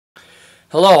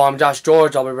Hello, I'm Josh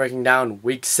George. I'll be breaking down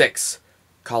Week 6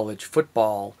 college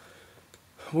football.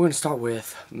 We're going to start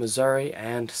with Missouri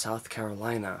and South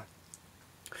Carolina.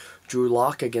 Drew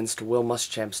Lock against Will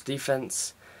Muschamp's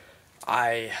defense.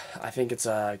 I think it's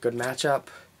a good matchup,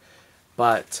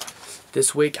 but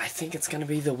this week I think it's going to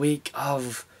be the week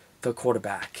of the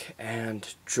quarterback. And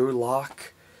Drew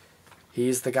Lock,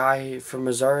 he's the guy from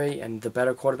Missouri and the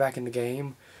better quarterback in the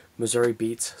game. Missouri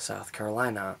beats South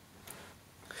Carolina.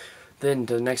 Then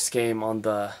the next game on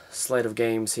the slate of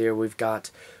games here, we've got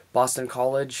Boston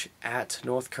College at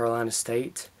North Carolina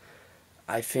State.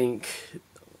 I think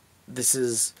this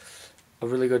is two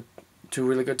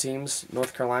really good teams.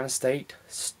 North Carolina State,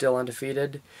 still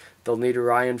undefeated. They'll need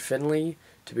Ryan Finley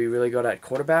to be really good at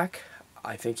quarterback.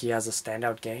 I think he has a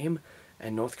standout game,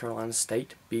 and North Carolina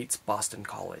State beats Boston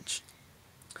College.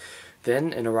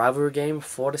 Then, in a rivalry game,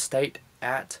 Florida State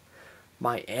at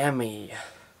Miami.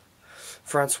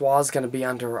 Francois is going to be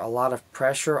under a lot of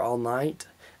pressure all night,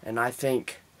 and I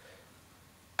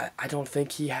don't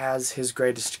think he has his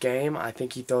greatest game. I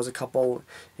think he throws a couple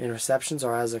interceptions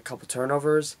or has a couple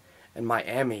turnovers, and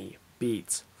Miami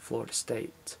beats Florida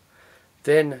State.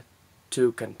 Then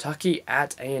to Kentucky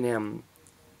at A&M.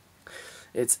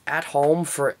 It's at home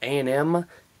for A&M.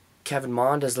 Kevin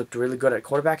Mond has looked really good at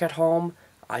quarterback at home.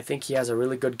 I think he has a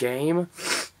really good game.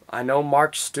 I know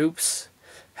Mark Stoops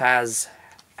has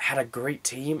had a great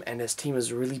team, and his team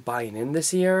is really buying in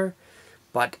this year,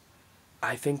 but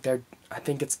I think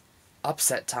it's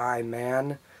upset time,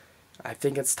 man. I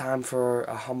think it's time for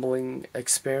a humbling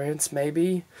experience,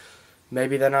 maybe.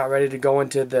 Maybe they're not ready to go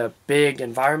into the big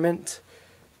environment.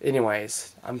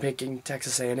 Anyways, I'm picking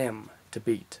Texas A&M to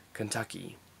beat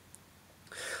Kentucky.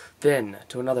 Then,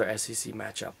 to another SEC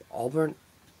matchup, Auburn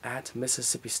at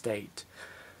Mississippi State.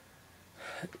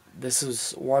 This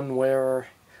is one where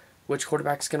which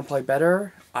quarterback's going to play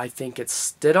better? I think it's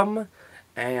Stidham,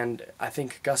 and I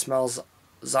think Gus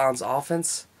Malzahn's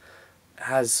offense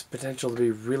has potential to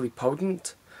be really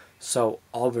potent, so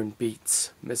Auburn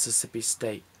beats Mississippi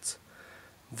State.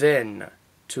 Then,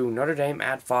 to Notre Dame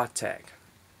at Vatech.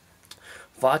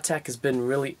 Vatech has been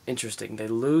really interesting. They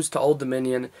lose to Old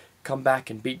Dominion, come back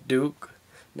and beat Duke.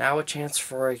 Now a chance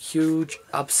for a huge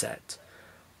upset.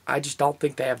 I just don't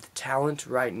think they have the talent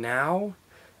right now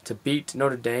to beat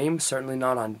Notre Dame, certainly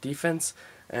not on defense,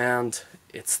 and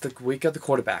it's the week of the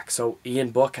quarterback. So Ian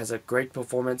Book has a great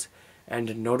performance,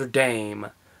 and Notre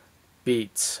Dame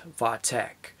beats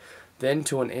Vatech. Then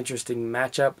to an interesting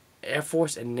matchup, Air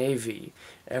Force and Navy.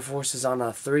 Air Force is on a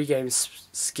 3-game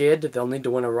skid. They'll need to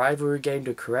win a rivalry game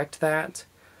to correct that,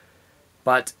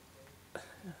 but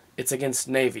it's against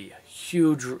Navy.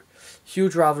 Huge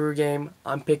rivalry game.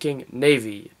 I'm picking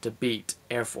Navy to beat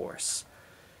Air Force.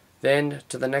 Then,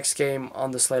 to the next game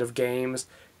on the slate of games,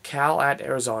 Cal at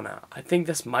Arizona. I think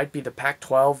this might be the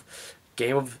Pac-12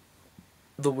 game of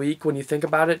the week when you think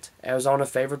about it. Arizona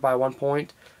favored by 1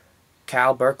 point.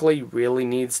 Cal Berkeley really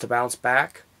needs to bounce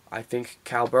back. I think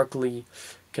Cal Berkeley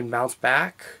can bounce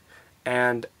back,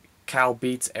 and Cal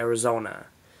beats Arizona.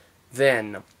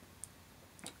 Then,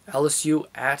 LSU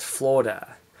at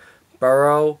Florida.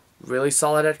 Burrow, really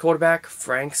solid at quarterback.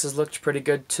 Franks has looked pretty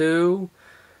good too.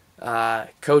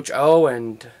 Coach O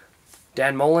and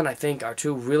Dan Mullen, I think, are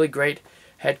two really great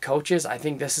head coaches. I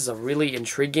think this is a really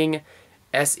intriguing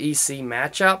SEC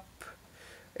matchup.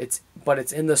 But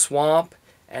it's in the swamp,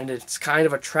 and it's kind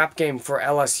of a trap game for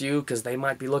LSU because they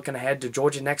might be looking ahead to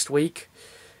Georgia next week.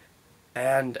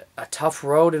 And a tough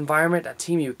road environment, a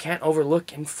team you can't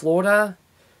overlook in Florida.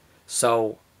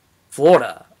 So,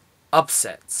 Florida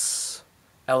upsets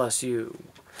LSU.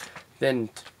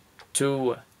 Then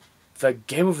to the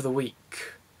game of the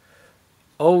week,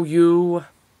 OU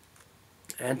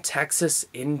and Texas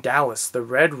in Dallas, the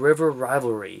Red River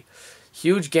rivalry.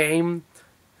 Huge game.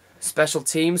 Special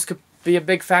teams could be a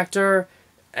big factor,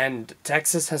 and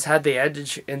Texas has had the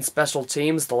edge in special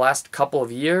teams the last couple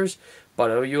of years, but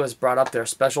OU has brought up their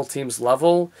special teams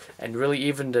level and really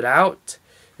evened it out.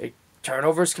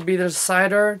 Turnovers could be the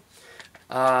decider.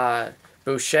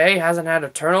 Boucher hasn't had a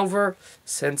turnover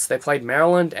since they played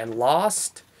Maryland and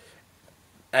lost.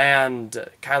 And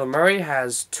Kyler Murray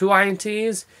has 2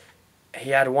 INTs.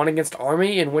 He had one against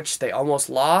Army in which they almost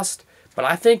lost. But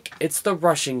I think it's the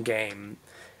rushing game.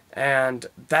 And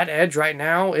that edge right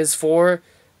now is for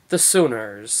the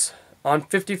Sooners. On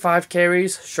 55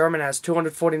 carries, Sherman has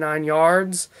 249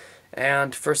 yards.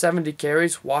 And for 70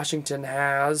 carries, Washington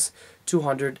has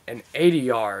 280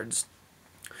 yards.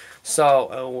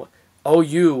 So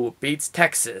OU beats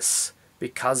Texas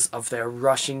because of their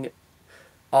rushing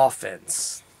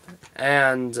offense.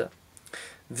 And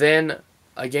then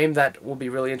A game that will be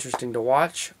really interesting to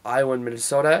watch, Iowa and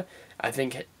Minnesota. I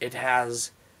think it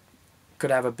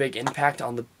could have a big impact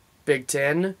on the Big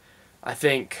Ten. I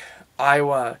think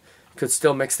Iowa could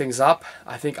still mix things up.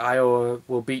 I think Iowa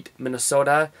will beat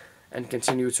Minnesota and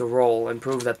continue to roll and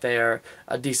prove that they're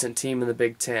a decent team in the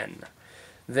Big Ten.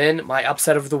 Then my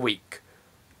upset of the week.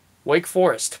 Wake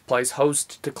Forest plays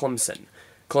host to Clemson.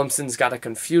 Clemson's got a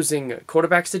confusing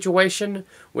quarterback situation.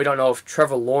 We don't know if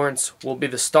Trevor Lawrence will be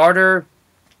the starter.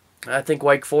 I think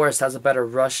Wake Forest has a better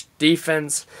rush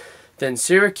defense than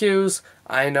Syracuse.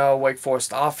 I know Wake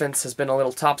Forest offense has been a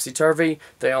little topsy-turvy.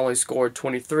 They only scored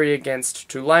 23 against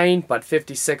Tulane, but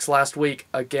 56 last week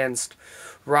against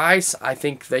Rice. I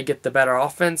think they get the better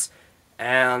offense,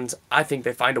 and I think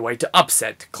they find a way to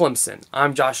upset Clemson.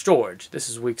 I'm Josh George. This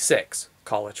is Week 6,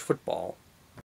 College Football.